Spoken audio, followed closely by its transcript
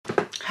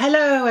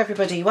Hello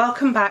everybody,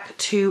 welcome back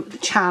to the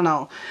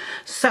channel.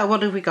 So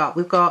what have we got?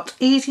 We've got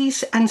easy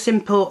and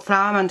simple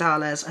flower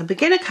mandalas, a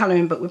beginner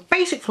colouring book with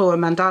basic floral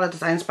mandala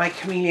designs by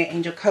Kameliya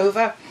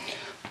Angelkoiva.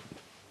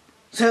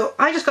 So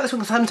I just got this one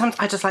because sometimes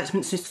I just like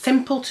something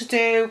simple to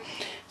do,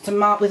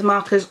 with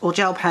markers or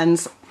gel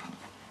pens.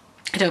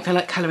 I don't feel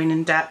like colouring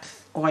in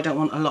depth, or I don't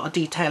want a lot of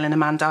detail in a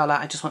mandala.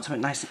 I just want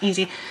something nice and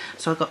easy.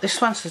 So I've got this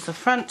one, so there's the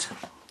front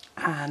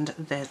and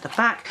there's the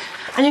back,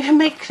 and you can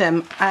make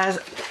them as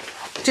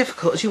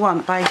difficult as you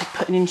want by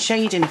putting in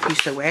shading if you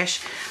so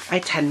wish. I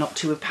tend not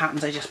to with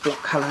patterns, I just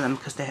block colour them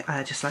because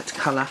I just like to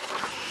colour.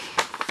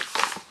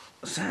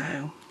 So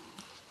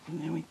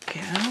there we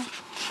go,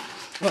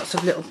 lots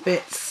of little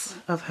bits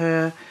of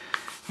her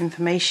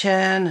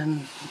information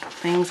and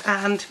things,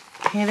 and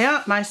here they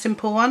are, nice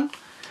simple one.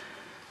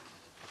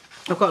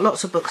 I've got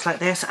lots of books like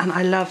this and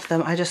I love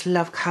them. I just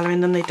love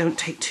colouring them. They don't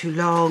take too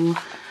long,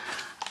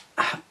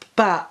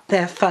 but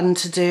they're fun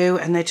to do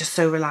and they're just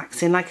so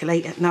relaxing, like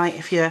late at night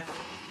if you're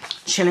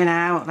chilling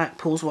out, like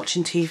Paul's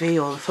watching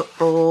TV or the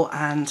football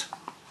and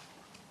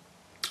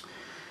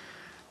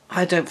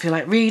I don't feel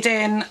like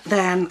reading,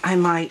 then I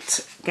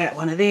might get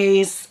one of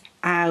these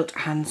out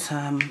and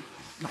some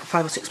like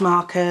 5 or 6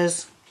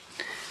 markers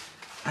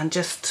and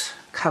just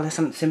colour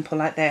something simple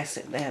like this.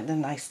 They're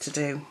nice to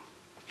do.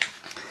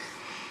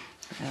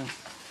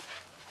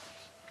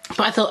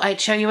 But I thought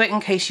I'd show you it in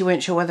case you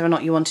weren't sure whether or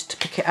not you wanted to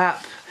pick it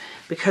up,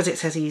 because it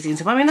says easy and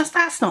simple. I mean,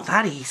 that's not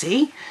that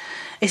easy.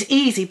 It's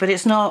easy, but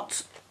it's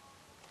not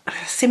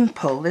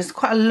simple. There's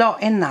quite a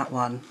lot in that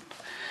one.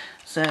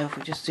 So if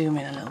we just zoom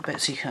in a little bit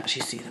so you can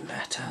actually see them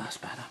better, that's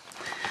better.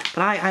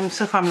 But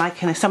so far I'm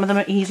liking it. Some of them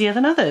are easier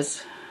than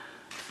others.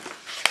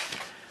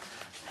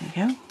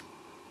 There you go.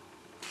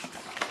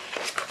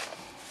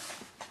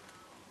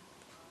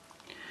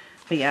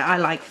 But yeah, I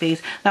like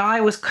these. Now I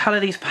always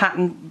colour these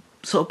pattern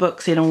sort of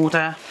books in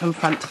order from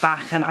front to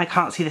back, and I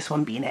can't see this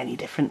one being any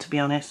different, to be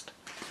honest.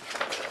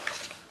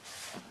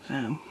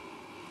 So,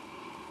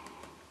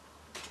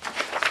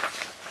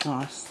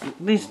 oh,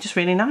 these are just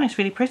really nice,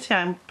 really pretty.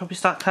 I'll probably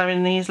start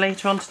colouring these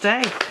later on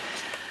today.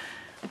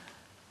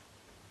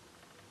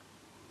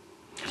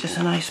 Just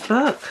a nice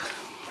book.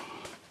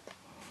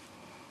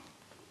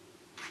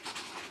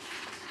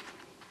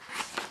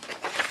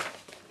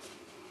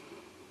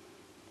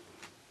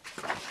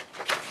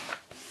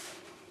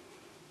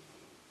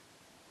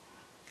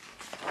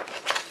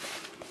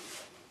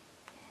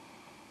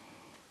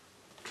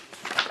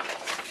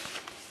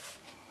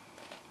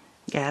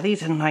 Yeah,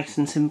 these are nice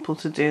and simple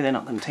to do. They're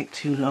not going to take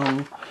too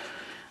long.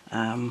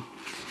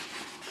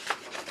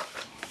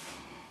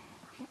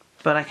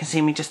 But I can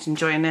see me just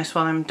enjoying this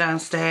while I'm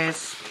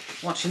downstairs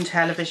watching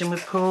television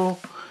with Paul,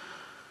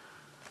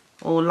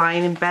 or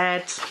lying in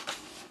bed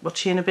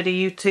watching a bit of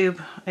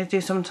YouTube. I do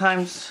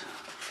sometimes.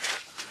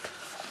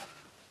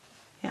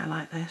 Yeah, I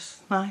like this.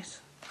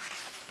 Nice.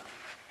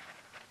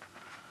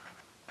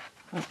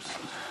 Oops.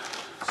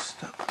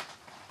 Stop.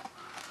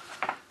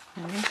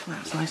 There we go.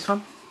 That's a nice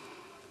one.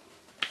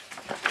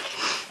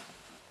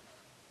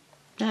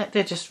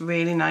 They're just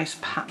really nice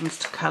patterns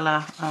to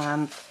colour,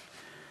 and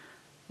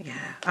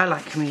yeah, I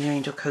like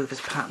Kameliya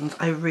Angelkoiva's patterns.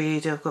 I really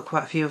do. I've got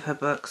quite a few of her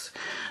books.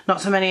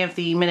 Not so many of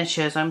the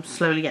miniatures, I'm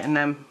slowly getting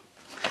them.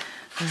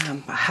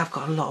 But I have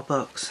got a lot of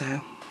books,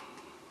 so.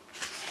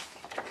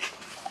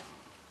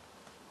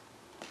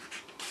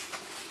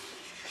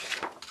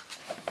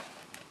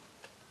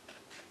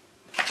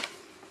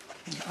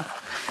 Yeah.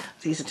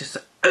 These are just,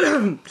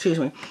 excuse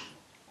me,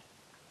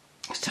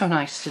 so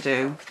nice to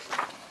do.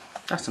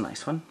 That's a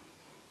nice one.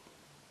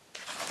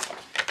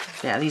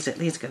 Yeah, these are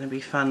going to be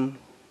fun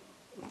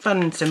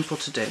and simple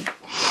to do.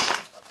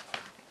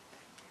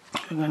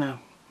 I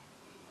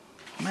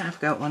might have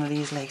to go at one of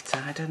these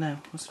later. I don't know.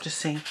 Let's just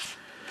see.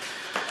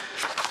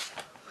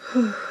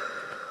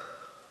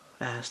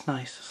 Yeah, it's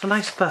nice. It's a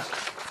nice book.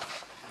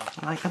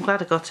 I'm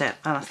glad I got it.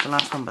 And that's the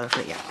last one, but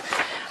yeah.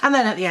 And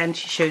then at the end,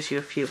 she shows you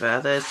a few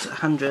others: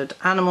 100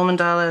 animal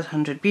mandalas,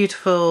 100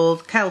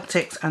 beautiful,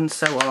 Celtics, and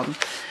so on.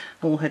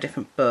 All her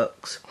different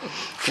books,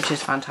 which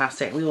is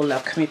fantastic. We all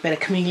love a bit of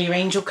Kameliya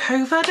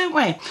Angelkoiva, don't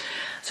we?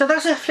 So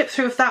that's a flip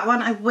through of that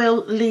one. I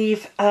will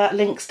leave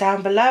links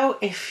down below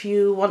if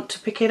you want to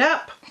pick it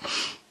up.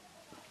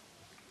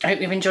 I hope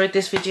you've enjoyed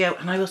this video,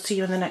 and I will see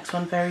you in the next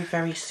one very,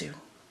 very soon.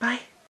 Bye.